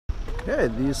Okay,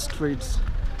 this street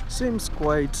seems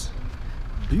quite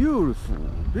beautiful,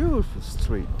 beautiful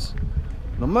street.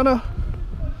 No matter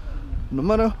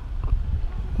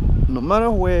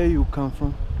where you come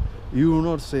from, you will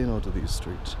not say no to this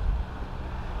street.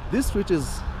 This street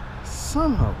is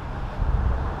somehow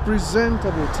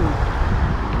presentable to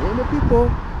many people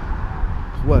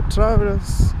who are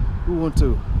travelers who want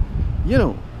to,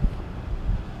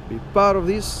 be part of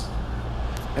this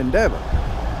endeavor.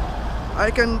 I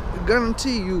can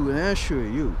guarantee you and assure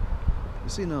you. You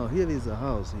see now, here is a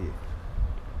house here.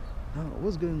 Now,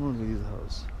 what's going on with this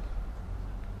house?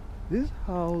 This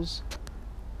house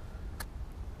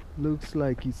looks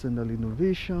like it's under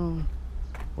renovation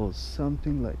or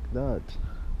something like that.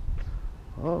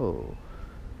 Oh,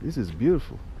 this is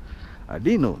beautiful. I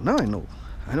didn't know. Now I know.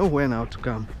 I know where now to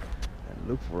come and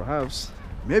look for a house.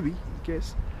 Maybe in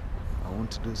case I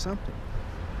want to do something.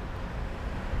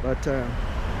 But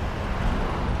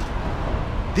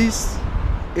this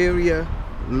area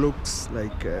looks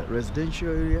like a residential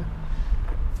area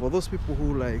for those people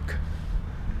who like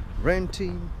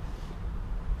renting.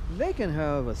 They can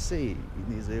have a say in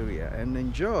this area and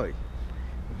enjoy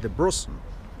the blossom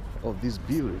of this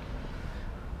beauty,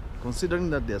 considering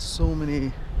that there are so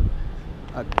many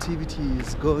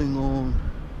activities going on,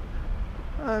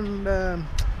 and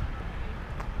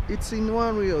it's in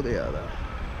one way or the other.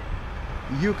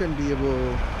 You can be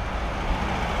able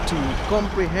to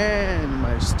comprehend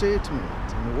my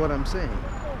statement and what I'm saying.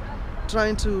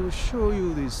 Trying to show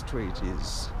you this street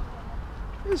is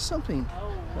something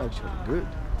actually good.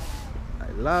 I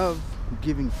love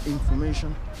giving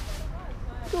information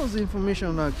because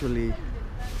information actually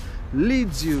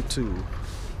leads you to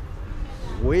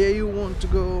where you want to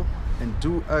go and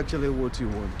do actually what you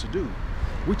want to do,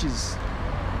 which is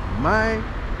my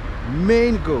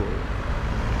main goal.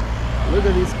 Look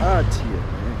at this art here,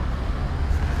 man.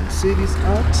 You see this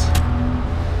art?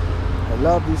 I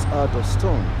love this art of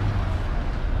stone.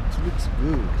 It looks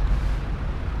good.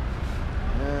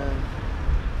 And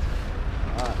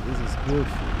this is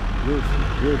beautiful, beautiful,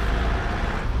 beautiful.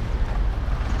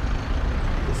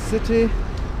 The city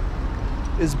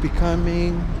is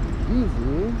becoming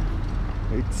busy.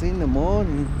 It's in the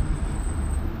morning,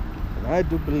 and I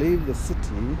do believe the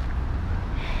city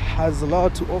has a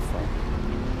lot to offer.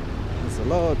 There's a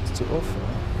lot to offer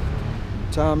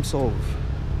in terms of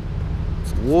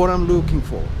what I'm looking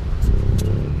for,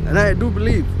 and I do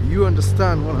believe you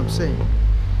understand what I'm saying,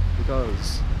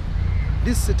 because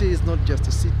this city is not just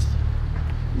a city,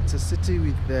 it's a city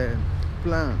with a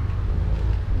plan,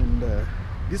 and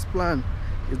this plan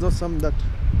is not something that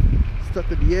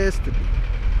started yesterday,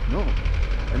 no.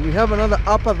 And we have another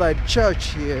apartheid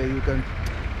church here.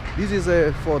 This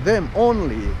is for them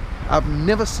only. I've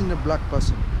never seen a black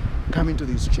person come into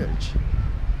this church.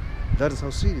 That is how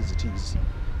serious it is.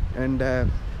 And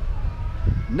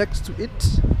next to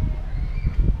it,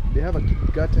 they have a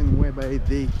kindergarten whereby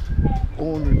they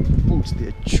only put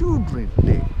their children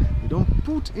there. They don't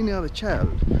put any other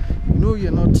child.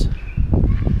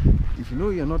 If you know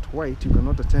you're not white, you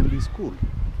cannot attend this school.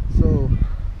 So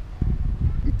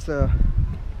it's a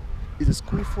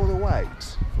school for the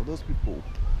whites, for those people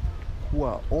who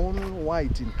are only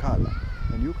white in color,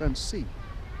 and you can see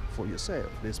for yourself.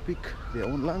 They speak their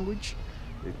own language,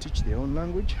 they teach their own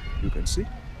language. You can see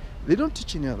they don't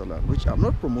teach any other language. I'm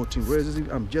not promoting racism,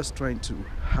 I'm just trying to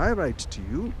highlight to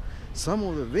you some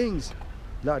of the things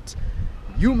that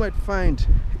you might find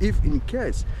if in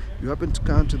case you happen to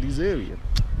come to this area.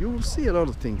 You will see a lot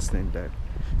of things, and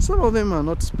some of them are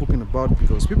not spoken about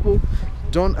because people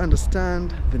don't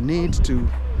understand the need to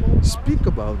speak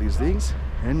about these things,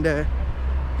 and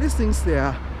these things, they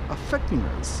are affecting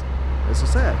us as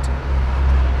society.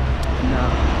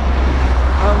 Now,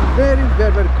 I'm very,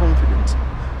 very, very confident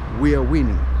we are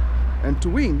winning, and to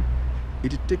win,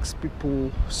 it takes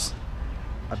people's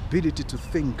ability to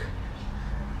think,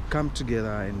 come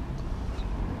together and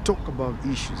talk about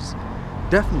issues.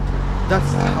 Definitely,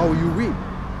 that's how you win.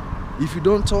 If you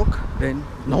don't talk, then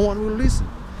no one will listen.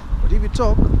 But if you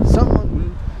talk,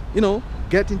 someone will,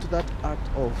 get into that act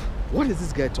of, what is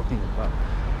this guy talking about?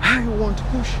 I want to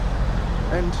push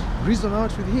and reason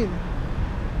out with him.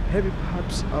 Maybe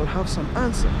perhaps I'll have some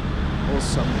answer or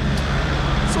some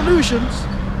solutions,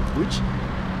 which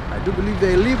I do believe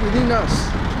they live within us.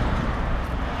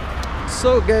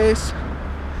 So guys,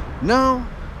 now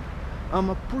I'm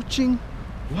approaching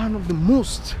one of the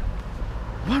most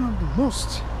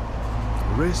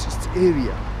racist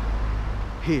area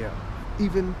here.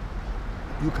 Even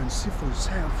you can see for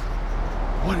yourself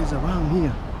what is around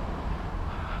here.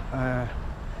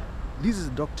 This is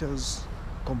a doctor's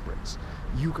complex,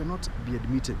 You cannot be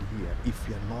admitted here if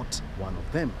you're not one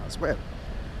of them as well.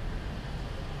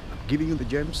 I'm giving you the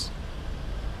gems,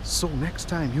 so next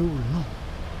time you will know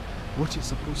what you're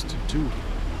supposed to do,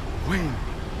 when,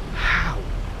 how.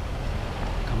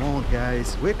 Come on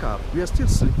guys, wake up. We are still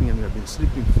sleeping and we have been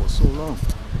sleeping for so long.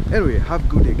 Anyway, have a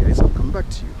good day guys. I'll come back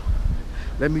to you.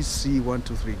 Let me see 1,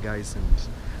 2, 3 guys and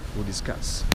we'll discuss.